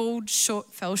he fell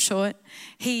short,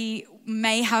 he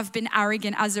may have been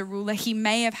arrogant as a ruler, he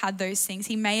may have had those things,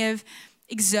 he may have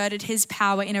exerted his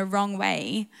power in a wrong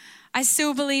way, I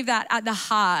still believe that at the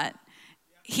heart,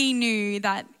 he knew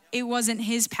that it wasn't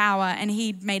his power and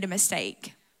he'd made a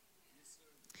mistake.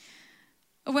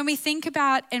 When we think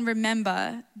about and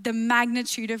remember the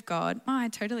magnitude of God, I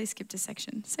totally skipped a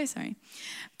section, so sorry.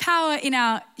 Power in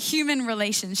our human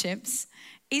relationships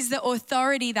is the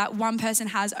authority that one person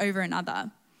has over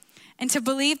another. And to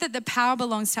believe that the power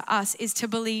belongs to us is to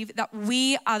believe that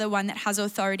we are the one that has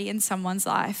authority in someone's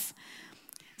life.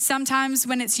 Sometimes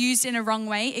when it's used in a wrong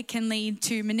way, it can lead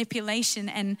to manipulation,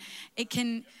 and it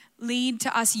can lead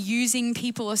to us using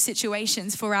people or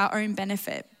situations for our own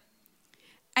benefit.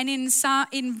 And in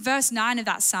verse 9 of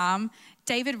that psalm,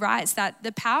 David writes that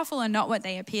the powerful are not what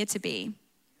they appear to be.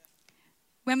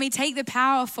 When we take the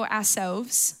power for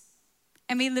ourselves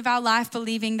and we live our life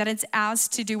believing that it's ours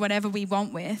to do whatever we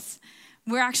want with,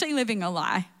 we're actually living a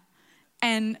lie.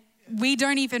 And we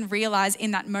don't even realize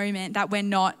in that moment that we're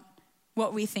not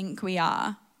what we think we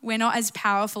are. We're not as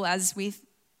powerful as we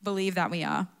believe that we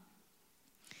are.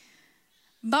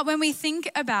 But when we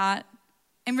think about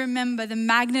and remember the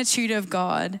magnitude of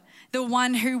God, the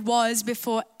one who was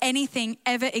before anything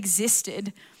ever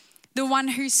existed, the one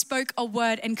who spoke a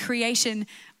word and creation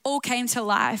all came to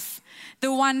life,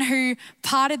 the one who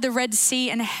parted the Red Sea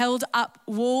and held up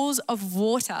walls of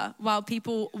water while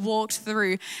people walked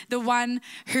through, the one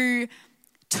who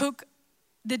took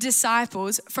the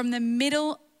disciples from the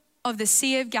middle of the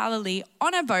Sea of Galilee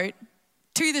on a boat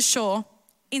to the shore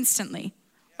instantly.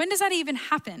 When does that even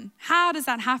happen? How does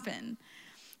that happen?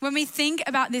 When we think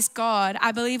about this God,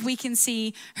 I believe we can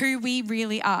see who we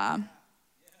really are.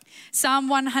 Psalm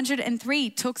 103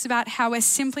 talks about how we're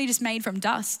simply just made from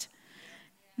dust,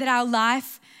 that our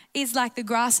life is like the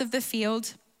grass of the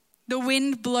field. The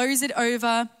wind blows it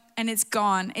over and it's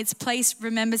gone. Its place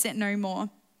remembers it no more.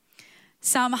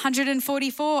 Psalm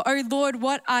 144, O Lord,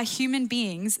 what are human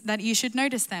beings that you should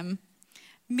notice them?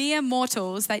 Mere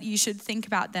mortals that you should think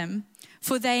about them.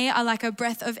 For they are like a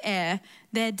breath of air.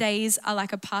 Their days are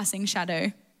like a passing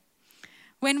shadow.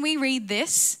 When we read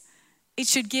this, it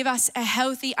should give us a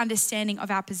healthy understanding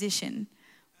of our position.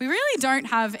 We really don't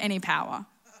have any power.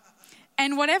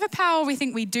 And whatever power we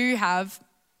think we do have,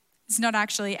 it's not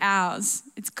actually ours,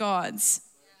 it's God's.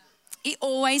 It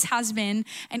always has been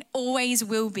and always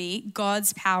will be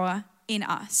God's power in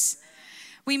us.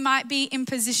 We might be in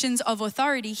positions of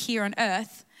authority here on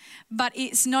earth, but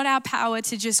it's not our power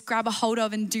to just grab a hold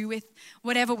of and do with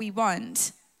whatever we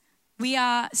want. We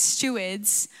are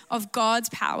stewards of God's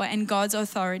power and God's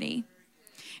authority.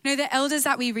 You know, the elders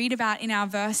that we read about in our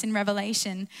verse in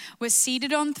Revelation were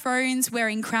seated on thrones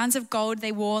wearing crowns of gold.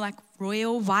 They wore like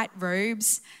royal white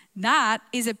robes. That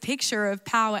is a picture of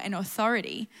power and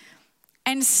authority.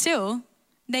 And still,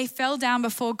 they fell down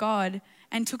before God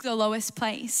and took the lowest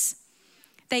place.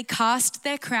 They cast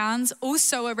their crowns,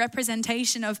 also a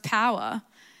representation of power,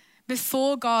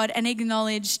 before God and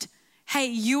acknowledged, hey,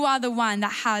 you are the one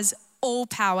that has all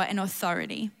power and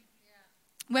authority.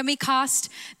 When we cast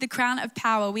the crown of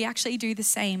power, we actually do the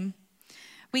same.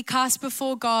 We cast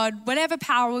before God whatever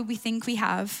power we think we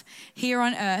have here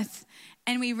on earth,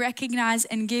 and we recognize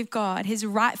and give God his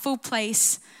rightful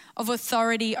place of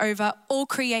authority over all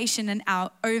creation and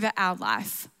over our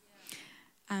life.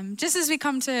 Just as we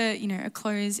come to, a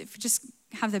close, if we just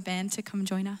have the band to come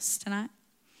join us tonight.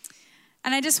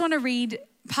 And I just want to read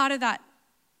part of that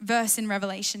verse in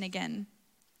Revelation again.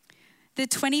 The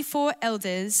 24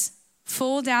 elders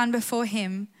fall down before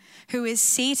him who is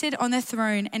seated on the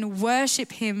throne and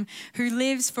worship him who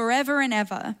lives forever and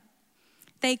ever.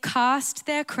 They cast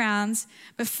their crowns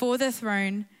before the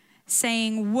throne,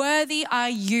 saying, worthy are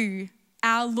you,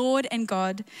 our Lord and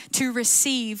God, to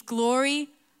receive glory,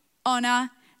 honor,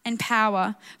 and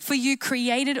power, for you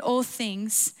created all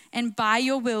things, and by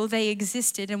your will they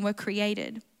existed and were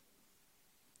created.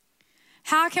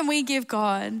 How can we give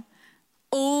God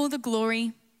all the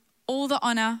glory, all the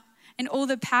honor, and all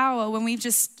the power when we've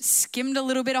just skimmed a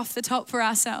little bit off the top for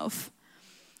ourselves?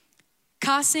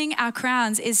 Casting our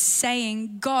crowns is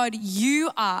saying, God,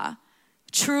 you are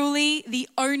truly the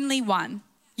only one.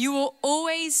 You will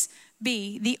always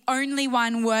be the only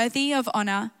one worthy of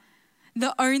honor,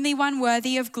 the only one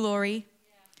worthy of glory,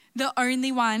 the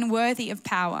only one worthy of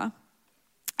power.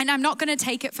 And I'm not going to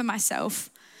take it for myself.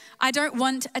 I don't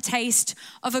want a taste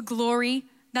of a glory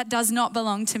that does not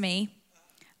belong to me.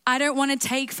 I don't want to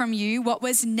take from you what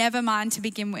was never mine to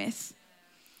begin with.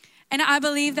 And I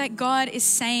believe that God is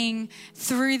saying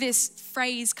through this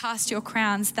phrase, cast your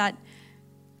crowns, that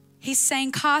he's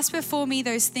saying, cast before me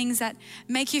those things that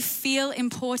make you feel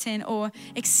important or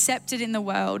accepted in the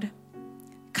world.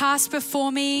 Cast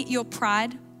before me your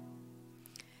pride.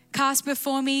 Cast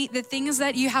before me the things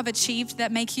that you have achieved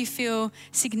that make you feel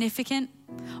significant,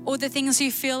 or the things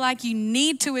you feel like you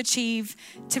need to achieve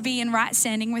to be in right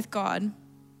standing with God.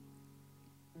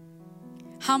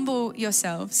 Humble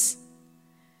yourselves.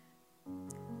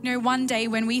 One day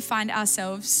when we find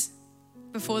ourselves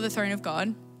before the throne of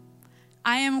God,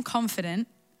 I am confident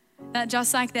that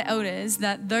just like the elders,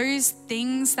 that those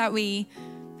things that we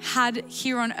had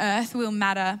here on earth will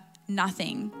matter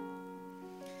nothing.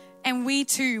 And we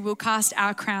too will cast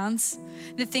our crowns,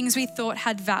 the things we thought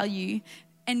had value,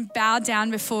 and bow down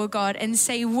before God and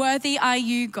say, worthy are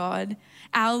you, God,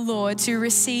 our Lord, to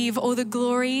receive all the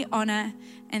glory, honor,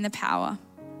 and the power.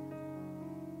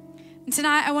 And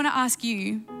tonight I want to ask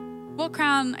you, what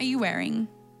crown are you wearing?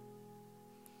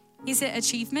 Is it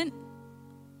achievement?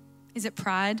 Is it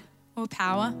pride or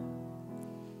power?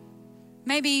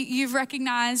 Maybe you've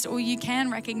recognized, or you can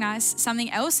recognize,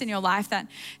 something else in your life that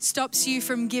stops you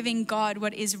from giving God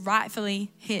what is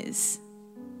rightfully his.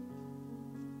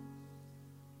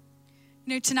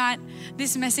 Tonight,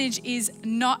 this message is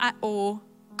not at all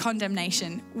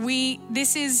condemnation. We're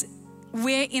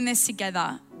in this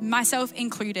together, myself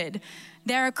included.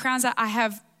 There are crowns that I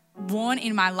have worn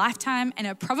in my lifetime and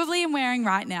I probably am wearing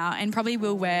right now and probably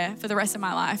will wear for the rest of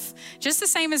my life. Just the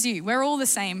same as you. We're all the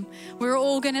same. We're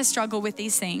all going to struggle with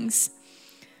these things.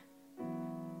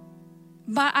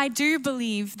 But I do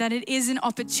believe that it is an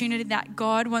opportunity that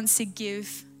God wants to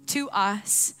give to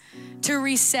us to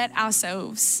reset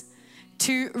ourselves,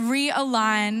 to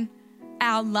realign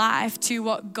our life to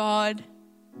what God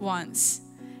wants,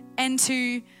 and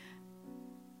to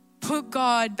put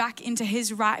God back into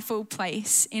his rightful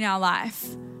place in our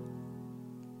life.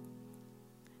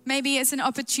 Maybe it's an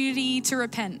opportunity to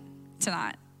repent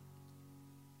tonight,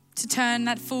 to turn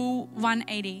that full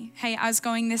 180. Hey, I was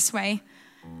going this way.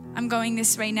 I'm going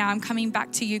this way now. I'm coming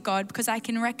back to you, God, because I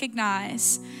can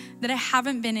recognize that I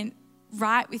haven't been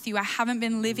right with you. I haven't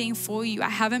been living for you. I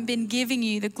haven't been giving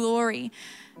you the glory,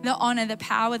 the honor, the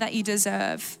power that you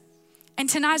deserve. And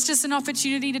tonight's just an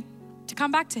opportunity to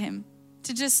come back to him,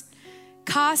 to just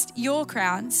cast your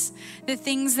crowns, the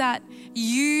things that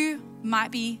you might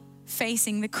be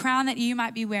facing, the crown that you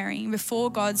might be wearing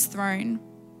before God's throne,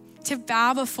 to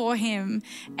bow before him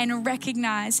and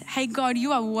recognize, hey, God,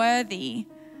 you are worthy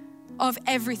of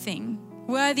everything,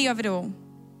 worthy of it all,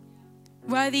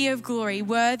 worthy of glory,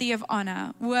 worthy of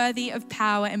honor, worthy of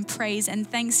power and praise and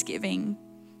thanksgiving.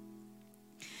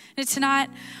 Now,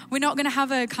 tonight, we're not going to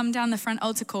have a come down the front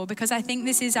altar call because I think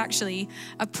this is actually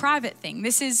a private thing.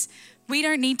 We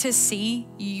don't need to see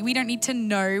you. We don't need to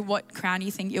know what crown you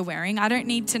think you're wearing. I don't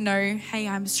need to know, hey,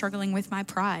 I'm struggling with my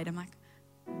pride. I'm like,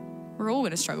 we're all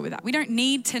going to struggle with that. We don't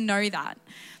need to know that.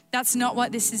 That's not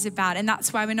what this is about. And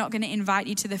that's why we're not going to invite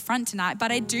you to the front tonight.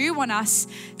 But I do want us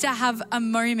to have a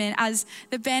moment as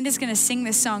the band is going to sing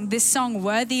this song,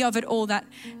 Worthy of It All, that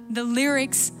the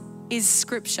lyrics is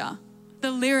scripture.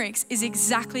 The lyrics is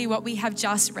exactly what we have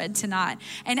just read tonight.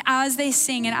 And as they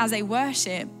sing and as they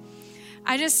worship,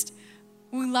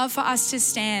 we love for us to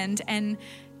stand and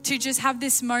to just have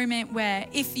this moment where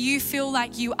if you feel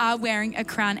like you are wearing a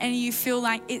crown and you feel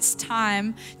like it's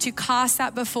time to cast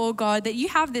that before God, that you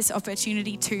have this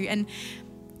opportunity to. And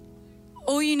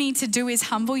all you need to do is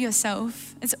humble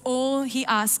yourself. It's all he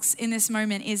asks in this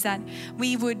moment is that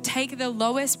we would take the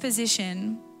lowest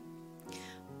position.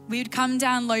 We would come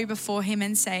down low before him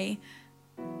and say,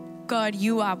 God,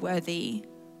 you are worthy.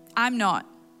 I'm not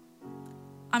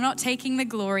taking the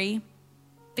glory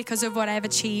because of what I've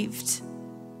achieved.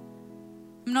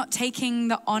 I'm not taking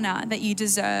the honor that you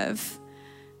deserve.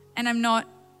 And I'm not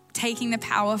taking the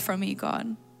power from you,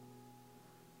 God.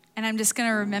 And I'm just going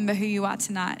to remember who you are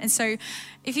tonight. And so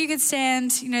if you could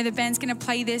stand, the band's going to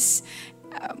play this.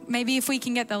 Maybe if we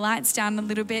can get the lights down a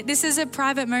little bit. This is a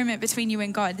private moment between you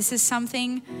and God. This is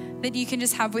something that you can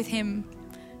just have with him.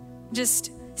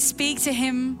 Just speak to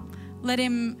him. Let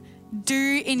him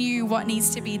do in you what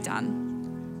needs to be done.